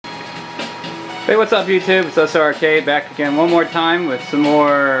Hey, what's up YouTube? It's SR Arcade back again one more time with some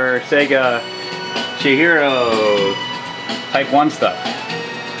more Sega Chihiro Type 1 stuff.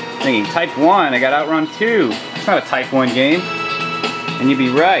 Thinking Type 1, I got Outrun 2. It's not a Type 1 game. And you'd be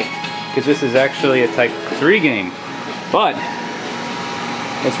right, because this is actually a Type 3 game. But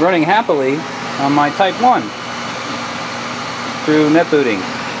it's running happily on my Type 1 through netbooting.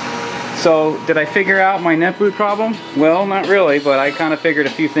 So, did I figure out my netboot problem? Well, not really, but I kind of figured a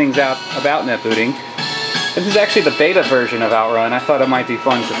few things out about netbooting. This is actually the beta version of Outrun. I thought it might be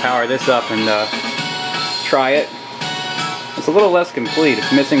fun to power this up and try it. It's a little less complete.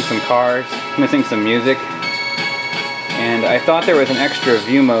 It's missing some cars, missing some music. And I thought there was an extra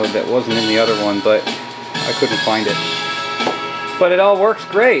view mode that wasn't in the other one, but I couldn't find it. But it all works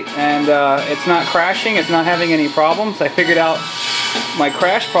great, and it's not crashing, it's not having any problems. I figured out my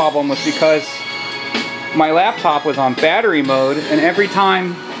crash problem was because my laptop was on battery mode, and every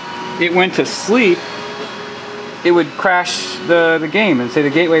time it went to sleep, it would crash the game and say the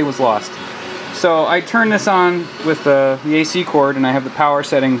gateway was lost. So I turned this on with the AC cord, and I have the power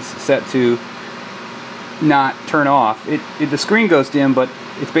settings set to not turn off. The screen goes dim, but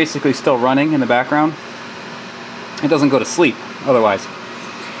it's basically still running in the background. It doesn't go to sleep otherwise.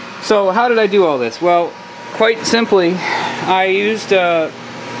 So how did I do all this? Well, quite simply, I used, I've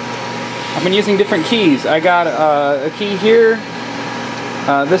been using different keys. I got a key here.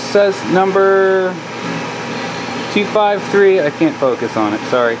 This says number 253. I can't focus on it,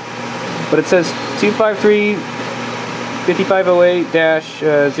 sorry. But it says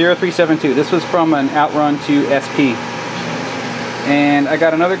 253-5508-0372. This was from an Outrun 2 SP. And I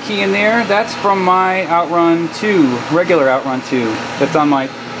got another key in there. That's from my Outrun 2, regular Outrun 2. That's on my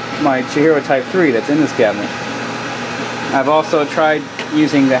Chihiro Type 3 that's in this cabinet. I've also tried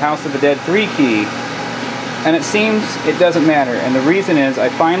using the House of the Dead 3 key, and it seems it doesn't matter. And the reason is I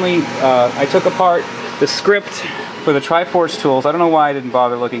finally, I took apart the script for the Triforce tools. I don't know why I didn't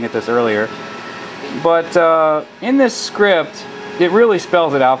bother looking at this earlier. But in this script, it really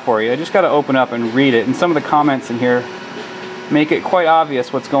spells it out for you. I just got to open up and read it, and some of the comments in here make it quite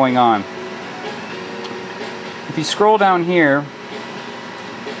obvious what's going on. If you scroll down here,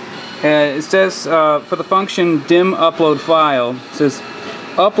 it says for the function dim upload file, it says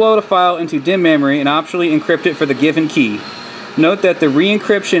upload a file into dim memory and optionally encrypt it for the given key. Note that the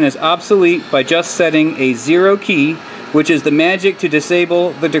re-encryption is obsolete by just setting a 0 key, which is the magic to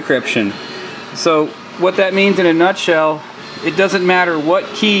disable the decryption. So what that means in a nutshell, it doesn't matter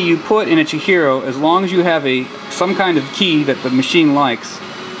what key you put in a Chihiro, as long as you have some kind of key that the machine likes,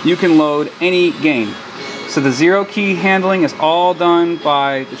 you can load any game. So the 0 key handling is all done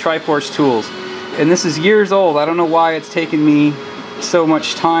by the Triforce tools. And this is years old. I don't know why it's taken me so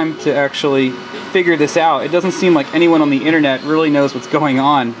much time to actually figure this out. It doesn't seem like anyone on the internet really knows what's going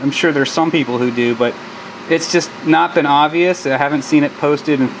on. I'm sure there's some people who do, but it's just not been obvious. I haven't seen it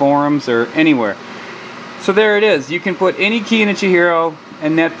posted in forums or anywhere. So there it is. You can put any key in a Chihiro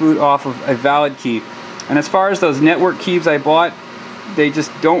and netboot off of a valid key. And as far as those network keys I bought, they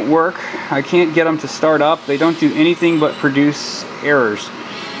just don't work. I can't get them to start up. They don't do anything but produce errors.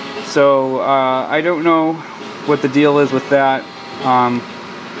 So I don't know what the deal is with that.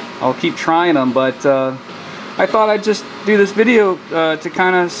 I'll keep trying them, but I thought I'd just do this video to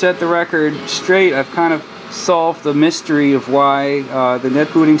kind of set the record straight. I've kind of solved the mystery of why the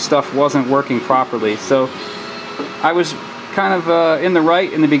netbooting stuff wasn't working properly. So I was kind of in the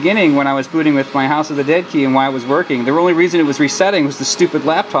right in the beginning when I was booting with my House of the Dead key and why it was working. The only reason it was resetting was the stupid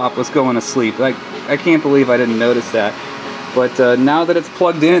laptop was going to sleep. Like, I can't believe I didn't notice that. But now that it's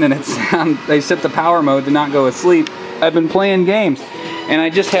plugged in and it's they set the power mode to not go to sleep, I've been playing games. And I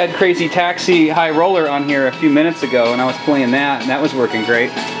just had Crazy Taxi High Roller on here a few minutes ago, and I was playing that, and that was working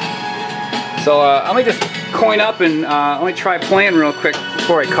great. So let me just coin up and let me try playing real quick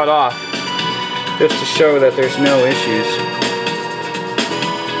before I cut off, just to show that there's no issues.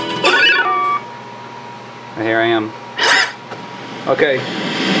 And here I am. Okay.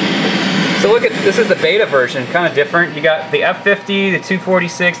 So look at, this is the beta version, kind of different. You got the F50, the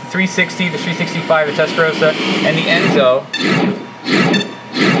 246, the 360, the 365, the Testarossa, and the Enzo.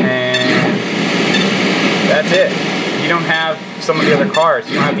 And that's it. You don't have some of the other cars.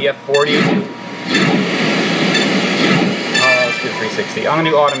 You don't have the F40. Let's do 360. I'm going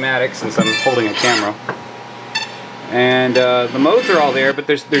to do automatic since I'm holding a camera. And the modes are all there, but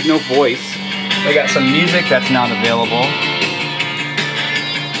there's no voice. They got some music that's not available.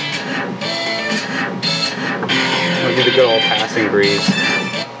 We'll do the good old passing breeze.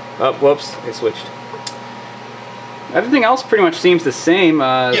 Oh, whoops, I switched. Everything else pretty much seems the same.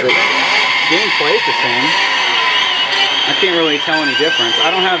 The game plays the same. I can't really tell any difference. I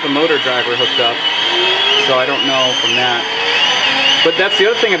don't have the motor driver hooked up, so I don't know from that. But that's the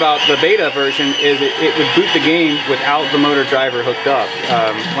other thing about the beta version, is it would boot the game without the motor driver hooked up.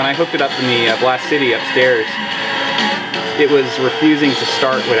 When I hooked it up in the Blast City upstairs, it was refusing to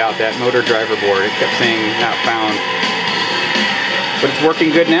start without that motor driver board. It kept saying not found. But it's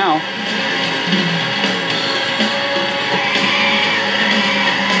working good now.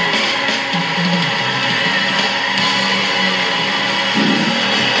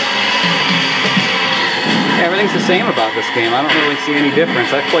 Everything's the same about this game. I don't really see any difference.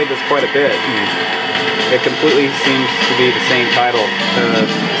 I've played this quite a bit, and it completely seems to be the same title as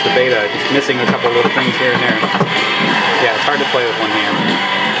the beta, just missing a couple little things here and there. Yeah, it's hard to play with one hand.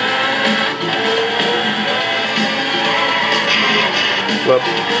 Whoops.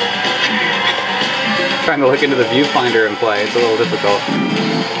 Trying to look into the viewfinder and play, it's a little difficult.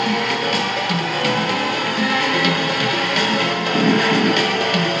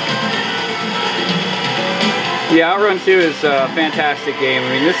 Yeah, Outrun 2 is a fantastic game. I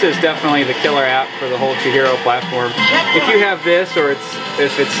mean, this is definitely the killer app for the whole Chihiro platform. If you have this, or if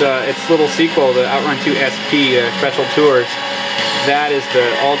it's its little sequel, the Outrun 2 SP, Special Tours, that is the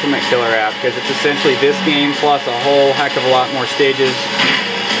ultimate killer app, because it's essentially this game plus a whole heck of a lot more stages.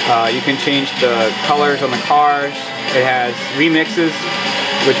 You can change the colors on the cars. It has remixes,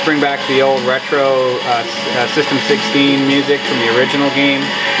 which bring back the old retro System 16 music from the original game.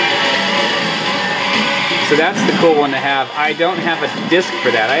 So that's the cool one to have. I don't have a disc for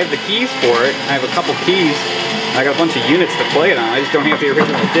that. I have the keys for it. I have a couple keys. I got a bunch of units to play it on. I just don't have the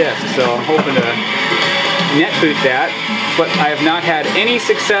original disc. So I'm hoping to net boot that. But I have not had any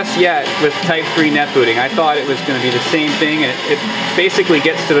success yet with Type 3 net booting. I thought it was going to be the same thing. And it basically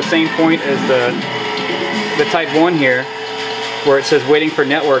gets to the same point as the Type 1 here, where it says waiting for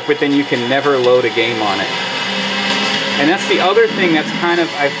network, but then you can never load a game on it. And that's the other thing that's kind of,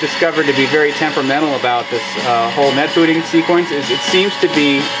 I've discovered to be very temperamental about this whole net booting sequence, is it seems to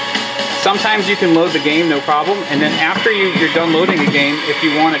be, sometimes you can load the game no problem, and then after you're done loading a game, if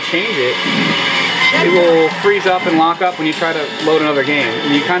you want to change it, it will freeze up and lock up when you try to load another game.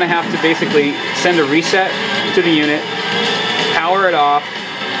 And you kind of have to basically send a reset to the unit, power it off,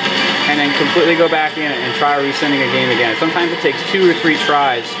 and then completely go back in and try resending a game again. Sometimes it takes 2 or 3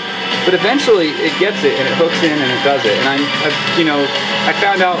 tries. But eventually it gets it, and it hooks in, and it does it. And I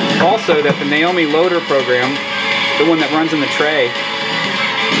found out also that the Naomi loader program, the one that runs in the tray,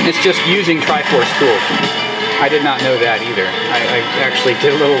 it's just using Triforce tools. I did not know that either. I actually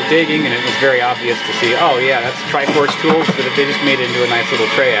did a little digging, and it was very obvious to see, oh yeah, that's Triforce tools, but they just made it into a nice little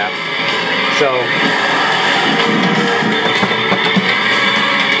tray app. So,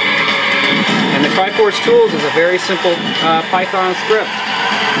 and the Triforce tools is a very simple Python script.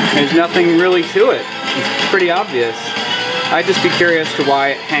 There's nothing really to it. It's pretty obvious. I'd just be curious to why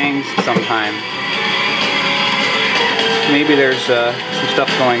it hangs sometime. Maybe there's some stuff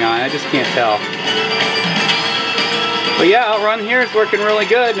going on. I just can't tell. But yeah, Outrun here is working really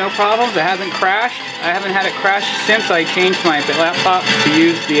good. No problems. It hasn't crashed. I haven't had it crash since I changed my laptop to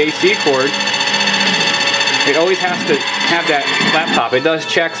use the AC cord. It always has to have that laptop. It does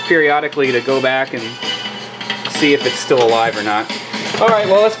checks periodically to go back and see if it's still alive or not. Alright,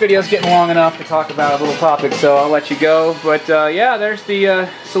 well this video is getting long enough to talk about a little topic, so I'll let you go. But yeah, there's the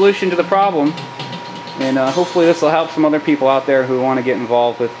solution to the problem. And hopefully this will help some other people out there who want to get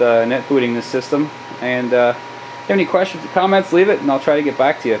involved with net booting this system. And if you have any questions or comments, leave it and I'll try to get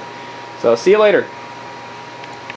back to you. So see you later.